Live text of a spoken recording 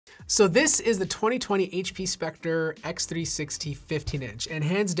So this is the 2020 HP Spectre X360 15-inch, and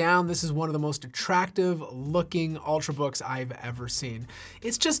hands down, this is one of the most attractive looking Ultrabooks I've ever seen.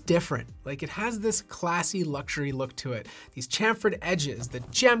 It's just different. Like, it has this classy luxury look to it. These chamfered edges, the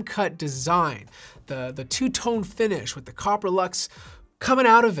gem cut design, the two-tone finish with the copper lux coming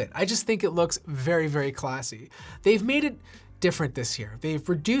out of it. I just think it looks very, very classy. They've made it different this year. They've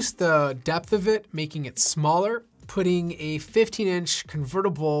reduced the depth of it, making it smaller, putting a 15-inch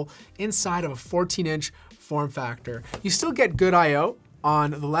convertible inside of a 14-inch form factor. You still get good I/O.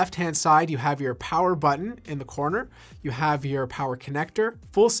 On the left-hand side, you have your power button in the corner. You have your power connector,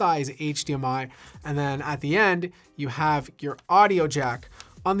 full-size HDMI, and then at the end, you have your audio jack.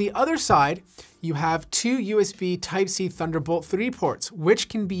 On the other side, you have two USB Type-C Thunderbolt 3 ports, which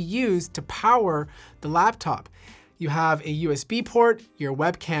can be used to power the laptop. You have a USB port, your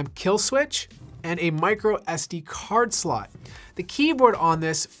webcam kill switch, and a micro SD card slot. The keyboard on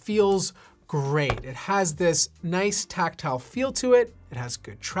this feels great. It has this nice tactile feel to it. It has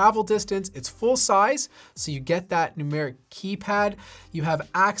good travel distance. It's full size, so you get that numeric keypad. You have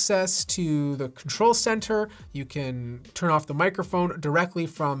access to the control center. You can turn off the microphone directly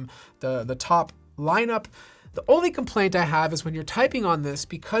from the top lineup. The only complaint I have is when you're typing on this,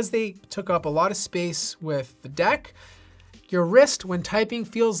 because they took up a lot of space with the deck, your wrist when typing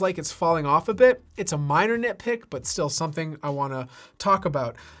feels like it's falling off a bit. It's a minor nitpick, but still something I wanna talk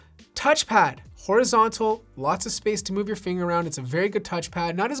about. Touchpad, horizontal, lots of space to move your finger around. It's a very good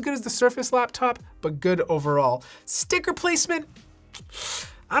touchpad. Not as good as the Surface laptop, but good overall. Sticker placement,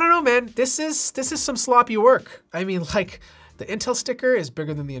 I don't know, man. This is some sloppy work. I mean, like, the Intel sticker is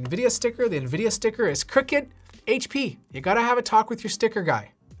bigger than the NVIDIA sticker. The NVIDIA sticker is crooked. HP, you gotta have a talk with your sticker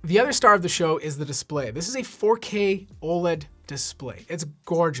guy. The other star of the show is the display. This is a 4K OLED display. It's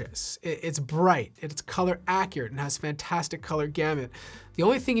gorgeous, it's bright, it's color accurate, and has fantastic color gamut. The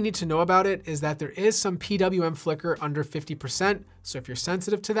only thing you need to know about it is that there is some PWM flicker under 50%, so if you're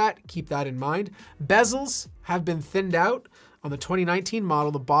sensitive to that, keep that in mind. Bezels have been thinned out. On the 2019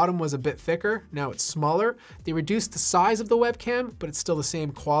 model, the bottom was a bit thicker, now it's smaller. They reduced the size of the webcam, but it's still the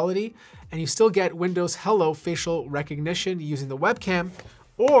same quality, and you still get Windows Hello facial recognition using the webcam,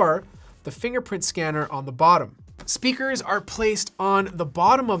 or the fingerprint scanner on the bottom. Speakers are placed on the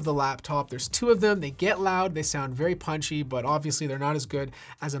bottom of the laptop. There's two of them. They get loud, they sound very punchy, but obviously they're not as good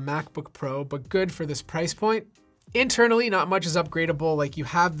as a MacBook Pro, but good for this price point. Internally, not much is upgradable. Like, you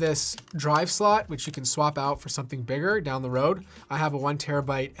have this drive slot, which you can swap out for something bigger down the road. I have a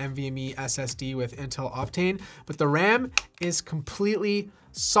 1TB NVMe SSD with Intel Optane, but the RAM is completely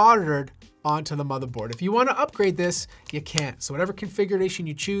soldered onto the motherboard. If you want to upgrade this, you can't. So whatever configuration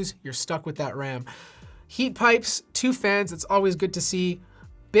you choose, you're stuck with that RAM. Heat pipes, two fans, it's always good to see.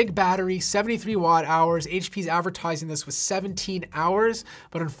 Big battery, 73 watt hours. HP's advertising this with 17 hours,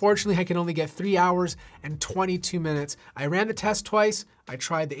 but unfortunately I can only get 3 hours and 22 minutes. I ran the test twice. I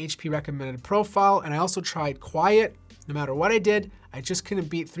tried the HP recommended profile, and I also tried quiet. No matter what I did, I just couldn't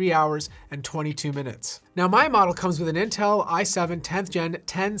beat 3 hours and 22 minutes. Now, my model comes with an Intel i7 10th Gen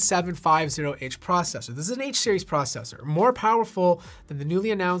 10750H processor. This is an H series processor, more powerful than the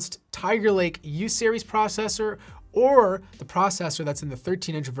newly announced Tiger Lake U series processor or the processor that's in the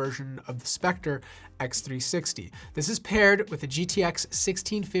 13-inch version of the Spectre X360. This is paired with a GTX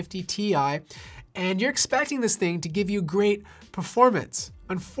 1650 Ti, and you're expecting this thing to give you great performance.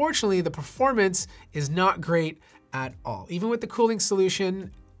 Unfortunately, the performance is not great at all. Even with the cooling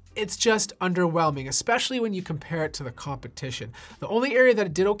solution, it's just underwhelming, especially when you compare it to the competition. The only area that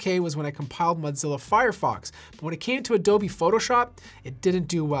it did okay was when I compiled Mozilla Firefox, but when it came to Adobe Photoshop, it didn't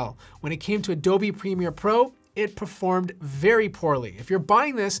do well. When it came to Adobe Premiere Pro, it performed very poorly. If you're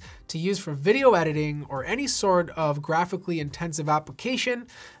buying this to use for video editing or any sort of graphically intensive application,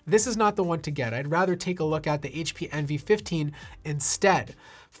 this is not the one to get. I'd rather take a look at the HP Envy 15 instead.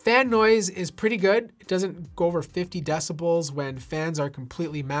 Fan noise is pretty good. It doesn't go over 50 decibels when fans are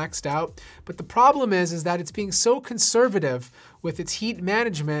completely maxed out. But the problem is that it's being so conservative with its heat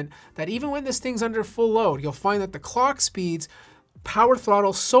management that even when this thing's under full load, you'll find that the clock speeds power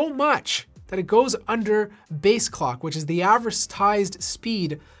throttle so much that it goes under base clock, which is the advertised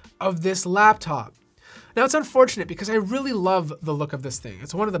speed of this laptop. Now, it's unfortunate because I really love the look of this thing.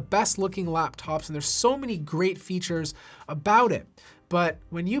 It's one of the best looking laptops, and there's so many great features about it. But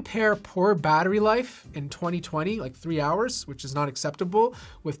when you pair poor battery life in 2020, like 3 hours, which is not acceptable,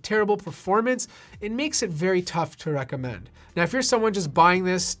 with terrible performance, it makes it very tough to recommend. Now, if you're someone just buying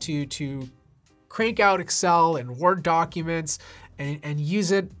this to crank out Excel and Word documents and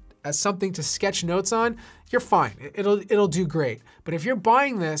use it as something to sketch notes on, you're fine. It'll do great. But if you're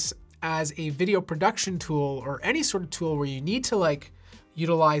buying this as a video production tool or any sort of tool where you need to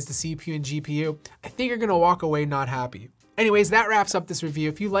utilize the CPU and GPU, I think you're gonna walk away not happy. Anyways, that wraps up this review.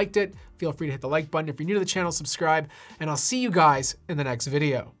 If you liked it, feel free to hit the like button. If you're new to the channel, subscribe, and I'll see you guys in the next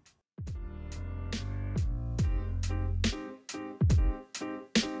video.